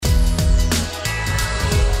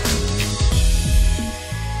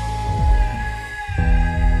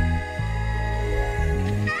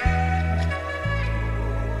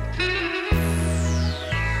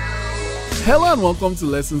Hello and welcome to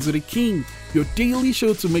Lessons with the King, your daily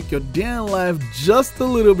show to make your day and life just a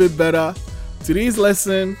little bit better. Today's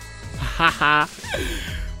lesson,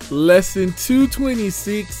 lesson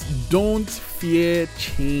 226, don't fear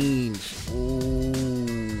change. Oh,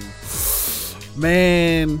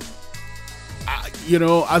 man.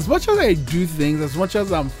 As much as I do things, as much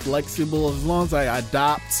as I'm flexible, as long as I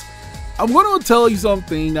adapt, I'm going to tell you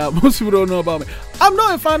something that most people don't know about me. I'm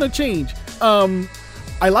not a fan of change.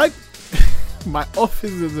 I like my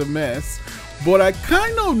office is a mess, but I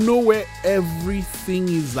kind of know where everything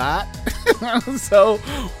is at. So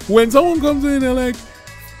when someone comes in and like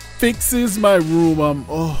fixes my room,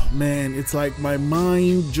 it's like my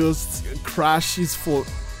mind just crashes for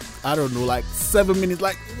I don't know, like 7 minutes.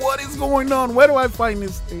 Like, what is going on? Where do I find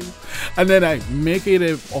this thing? And then I make it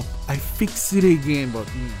I fix it again, but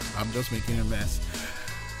I'm just making a mess.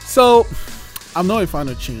 So I'm not a fan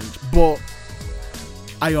of change, but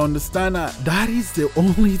I understand that is the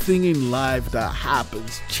only thing in life that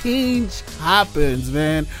happens. Change happens,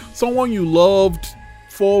 man. Someone you loved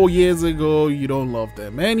 4 years ago, you don't love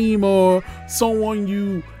them anymore. Someone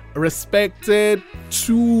you respected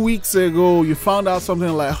 2 weeks ago, you found out something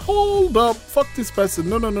like, hold up, fuck this person.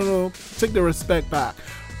 No. Take the respect back.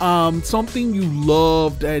 Something you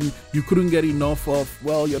loved and you couldn't get enough of.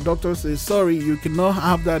 Well, your doctor says, sorry, you cannot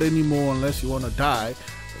have that anymore unless you want to die.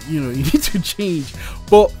 You need to change.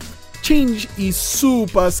 But change is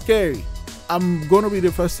super scary. I'm gonna be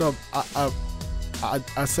the first to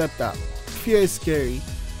accept that. Fear is scary,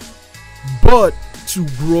 but to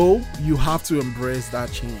grow, you have to embrace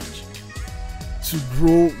that change. To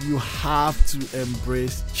grow, you have to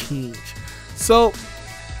embrace change. So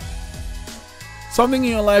something in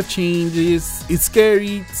your life changes, it's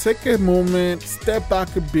scary. Take a moment, step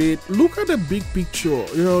back a bit, look at the big picture.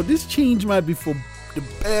 This change might be for the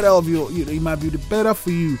better of it might be the better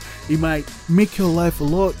for you. It might make your life a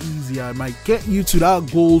lot easier. It might get you to that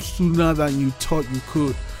goal sooner than you thought you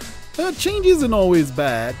could. Change isn't always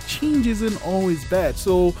bad.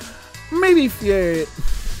 So maybe fear it.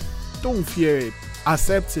 Don't fear it.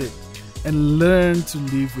 Accept it and learn to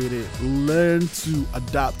live with it. Learn to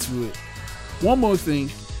adapt to it. One more thing.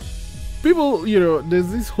 People, there's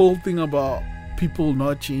this whole thing about people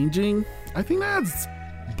not changing. I think that's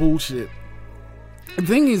bullshit. The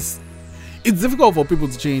thing is, it's difficult for people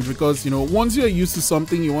to change because, once you're used to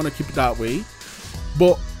something, you want to keep it that way.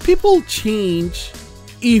 But people change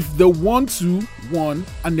if they want to,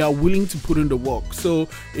 and they are willing to put in the work. So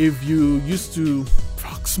if you used to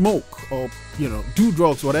smoke or, do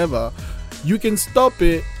drugs, whatever, you can stop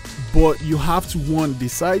it, but you have to, one,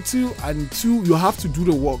 decide to, and two, you have to do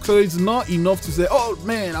the work. So it's not enough to say, oh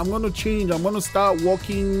man, I'm going to change. I'm going to start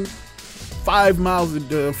walking 5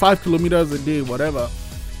 kilometers a day, whatever.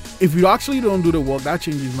 If you actually don't do the work, that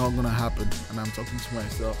change is not going to happen. And I'm talking to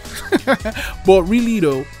myself. But really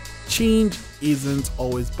though, change isn't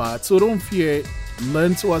always bad. So don't fear it.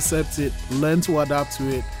 Learn to accept it. Learn to adapt to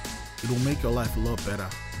it. It will make your life a lot better.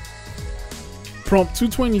 Prompt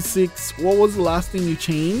 226. What was the last thing you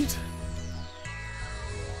changed?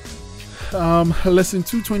 Lesson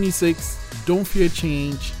 226. Don't fear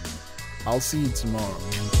change. I'll see you tomorrow.